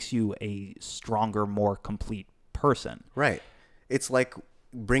what makes you a stronger, more complete person. Right. It's like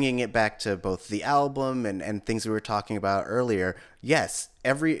bringing it back to both the album and things we were talking about earlier. Yes,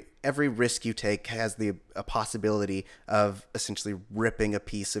 every risk you take has a possibility of essentially ripping a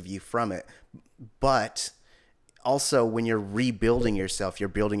piece of you from it. But also, when you're rebuilding yourself, you're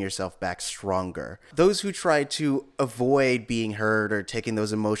building yourself back stronger. Those who try to avoid being hurt or taking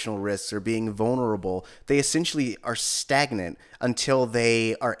those emotional risks or being vulnerable, they essentially are stagnant until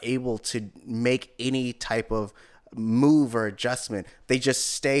they are able to make any type of move or adjustment. They just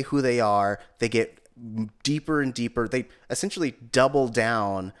stay who they are. They get deeper and deeper. They essentially double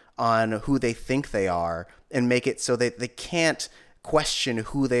down on who they think they are and make it so that they can't question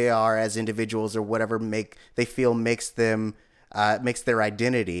who they are as individuals or whatever they feel makes their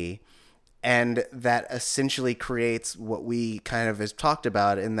identity. And that essentially creates what we kind of has talked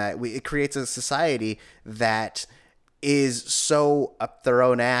about, in that it creates a society that is so up their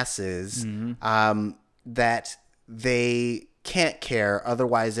own asses that they can't care.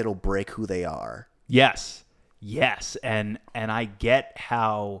 Otherwise, it'll break who they are. Yes. And I get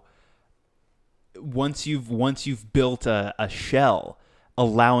how once you've built a shell,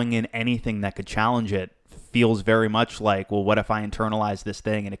 allowing in anything that could challenge it feels very much like, well, what if I internalize this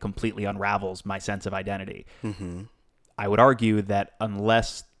thing and it completely unravels my sense of identity? Mm-hmm. I would argue that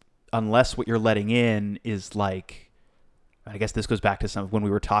unless what you're letting in is like, I guess this goes back to when we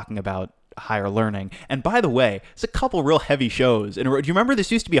were talking about higher learning. And by the way, it's a couple real heavy shows. And do you remember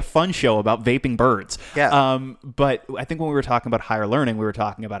this used to be a fun show about vaping birds? Yeah. But I think when we were talking about higher learning, we were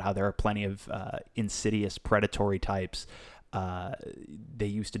talking about how there are plenty of insidious predatory types. They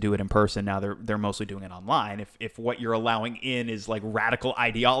used to do it in person. Now they're mostly doing it online. If what you're allowing in is like radical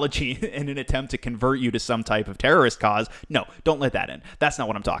ideology in an attempt to convert you to some type of terrorist cause, no, don't let that in. That's not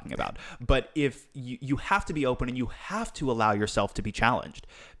what I'm talking about. But if you have to be open and you have to allow yourself to be challenged,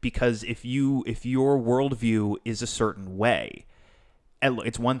 because if your worldview is a certain way, and look,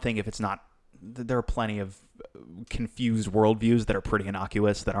 it's one thing if it's not. There are plenty of confused worldviews that are pretty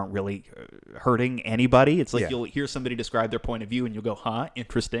innocuous, that aren't really hurting anybody. It's like you'll hear somebody describe their point of view and you'll go, huh,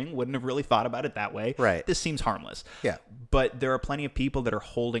 interesting. Wouldn't have really thought about it that way. Right. This seems harmless. Yeah. But there are plenty of people that are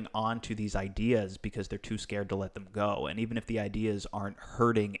holding on to these ideas because they're too scared to let them go. And even if the ideas aren't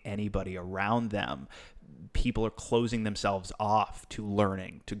hurting anybody around them, people are closing themselves off to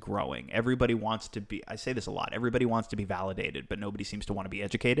learning, to growing. Everybody wants to be, I say this a lot, everybody wants to be validated, but nobody seems to want to be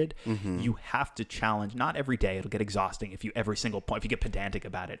educated. Mm-hmm. You have to challenge, not every day, it'll get exhausting if you get pedantic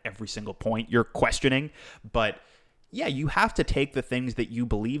about it, every single point you're questioning, but yeah, you have to take the things that you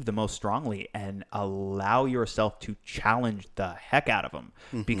believe the most strongly and allow yourself to challenge the heck out of them,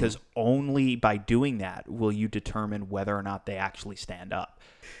 because only by doing that will you determine whether or not they actually stand up.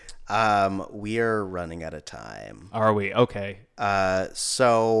 We are running out of time. Are we? Okay.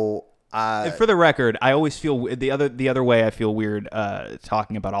 So for the record, I always feel the other way I feel weird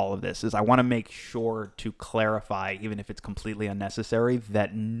talking about all of this is I want to make sure to clarify, even if it's completely unnecessary,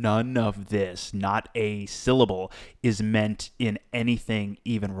 that none of this, not a syllable, is meant in anything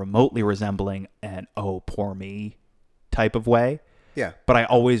even remotely resembling an "oh, poor me" type of way. Yeah. But I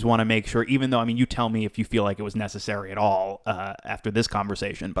always want to make sure, even though, I mean, you tell me if you feel like it was necessary at all after this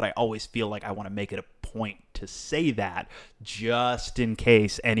conversation, but I always feel like I want to make it a point to say that just in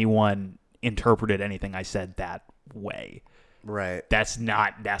case anyone interpreted anything I said that way. Right. That's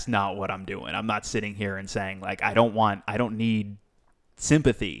not what I'm doing. I'm not sitting here and saying like, I don't need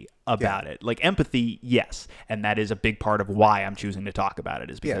sympathy about it. Like empathy, yes. And that is a big part of why I'm choosing to talk about it,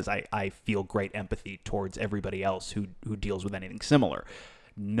 is because I feel great empathy towards everybody else who deals with anything similar.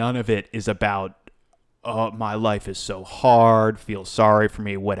 None of it is about, oh, my life is so hard, feel sorry for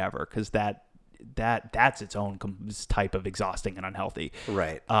me, whatever, because that's its own type of exhausting and unhealthy.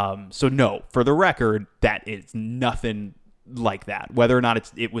 Right. So no, for the record, that is nothing like that. Whether or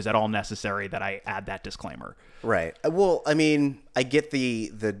not it was at all necessary that I add that disclaimer. Right. Well, I mean, I get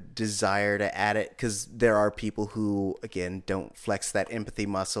the desire to add it because there are people who, again, don't flex that empathy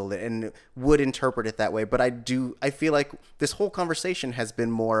muscle and would interpret it that way. But I feel like this whole conversation has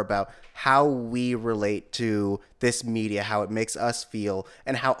been more about how we relate to this media, how it makes us feel,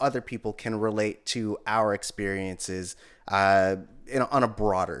 and how other people can relate to our experiences on a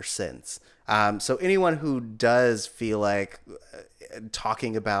broader sense. So anyone who does feel like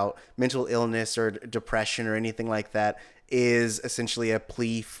talking about mental illness or depression or anything like that is essentially a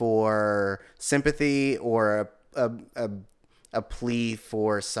plea for sympathy or a plea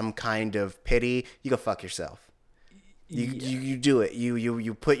for some kind of pity, you go fuck yourself. You do it.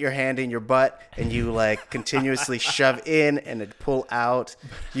 You put your hand in your butt and you like continuously shove in and pull out.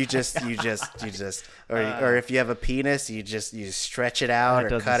 You just or if you have a penis, you stretch it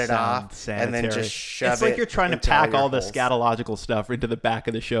out or cut it off sanitary. And then just shove it. It's like you're trying to pack all the holes. scatological stuff into the back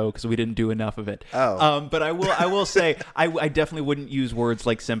of the show because we didn't do enough of it. Oh. But I will say I definitely wouldn't use words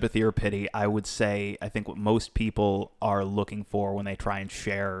like sympathy or pity. I would say I think what most people are looking for when they try and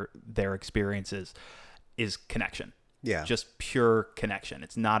share their experiences is connection. Yeah. Just pure connection.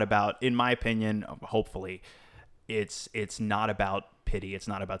 It's not about, in my opinion, hopefully, it's not about pity. It's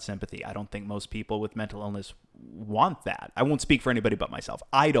not about sympathy. I don't think most people with mental illness want that. I won't speak for anybody but myself.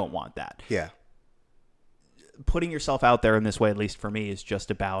 I don't want that. Yeah. Putting yourself out there in this way, at least for me, is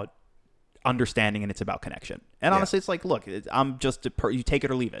just about understanding, and it's about connection. And honestly, it's like, look, I'm just you take it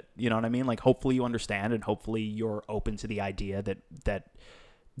or leave it. You know what I mean? Like, hopefully you understand, and hopefully you're open to the idea that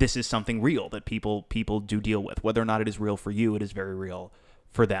this is something real that people do deal with. Whether or not it is real for you, it is very real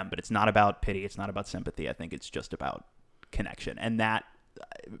for them. But it's not about pity. It's not about sympathy. I think it's just about connection. And that,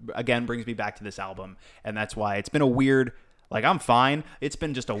 again, brings me back to this album. And that's why it's been a weird, like, I'm fine. It's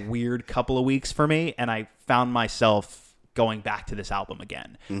been just a weird couple of weeks for me. And I found myself going back to this album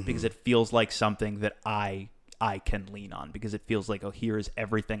again because it feels like something that I can lean on, because it feels like, oh, here's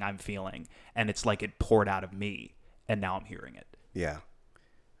everything I'm feeling. And it's like it poured out of me. And now I'm hearing it. Yeah.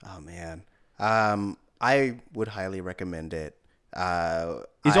 Oh man, I would highly recommend it.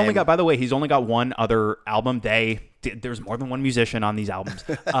 He's only got one other album. There's more than one musician on these albums.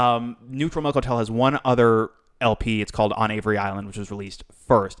 Neutral Milk Hotel has one other LP. It's called On Avery Island, which was released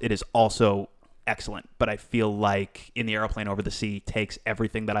first. It is also excellent, but I feel like In the Aeroplane Over the Sea takes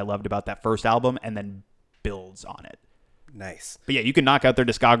everything that I loved about that first album and then builds on it. Nice. But yeah, you can knock out their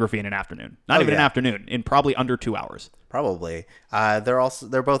discography in an afternoon. Not even an afternoon, in probably under 2 hours. Probably.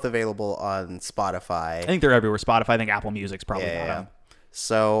 They're both available on Spotify. I think they're everywhere. Spotify, I think Apple Music's probably got them.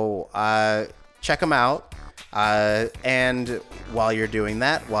 So check them out. And while you're doing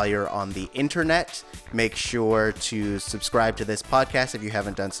that, while you're on the internet, make sure to subscribe to this podcast if you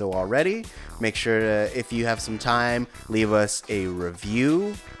haven't done so already. Make sure to, if you have some time, leave us a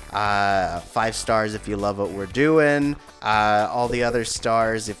review. 5 stars if you love what we're doing. All the other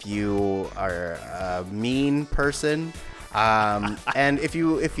stars if you are a mean person. And if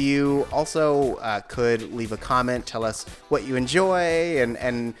you also could leave a comment, tell us what you enjoy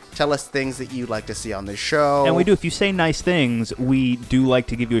and tell us things that you'd like to see on the show. And we do, if you say nice things, we do like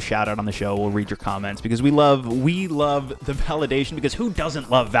to give you a shout out on the show. We'll read your comments because we love the validation, because who doesn't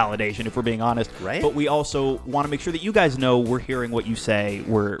love validation if we're being honest? Right. But we also want to make sure that you guys know we're hearing what you say,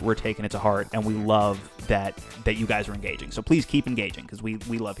 we're taking it to heart, and we love that you guys are engaging. So please keep engaging, because we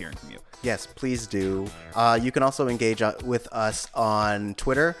love hearing from you. Yes, please do. You can also engage with us on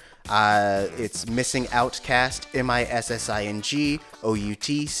Twitter. It's Missing Outcast, MissingOutcast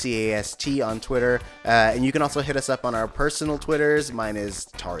on Twitter. And you can also hit us up on our personal Twitters. Mine is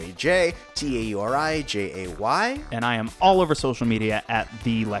Tari J, TaurijAY. And I am all over social media at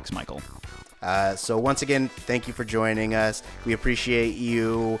the Lex Michael. So once again, thank you for joining us. We appreciate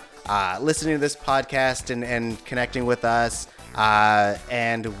you listening to this podcast and connecting with us.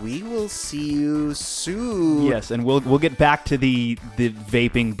 And we will see you soon. Yes, and we'll get back to the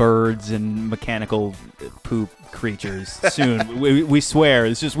vaping birds and mechanical poop creatures soon. we swear.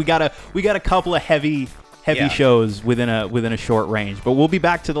 It's just we got a couple of heavy shows within a short range, but we'll be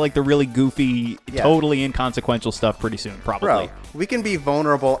back to the really goofy, totally inconsequential stuff pretty soon, probably. Bro, we can be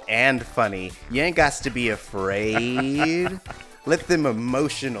vulnerable and funny. You ain't got to be afraid. Let them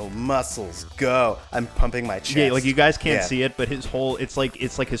emotional muscles go. I'm pumping my chest. Yeah, like you guys can't Yeah. see it, but his whole it's like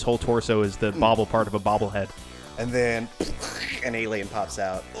his whole torso is the bobble part of a bobblehead. And then an alien pops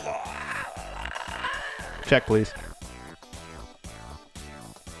out. Check, please.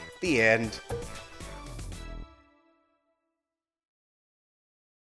 The end.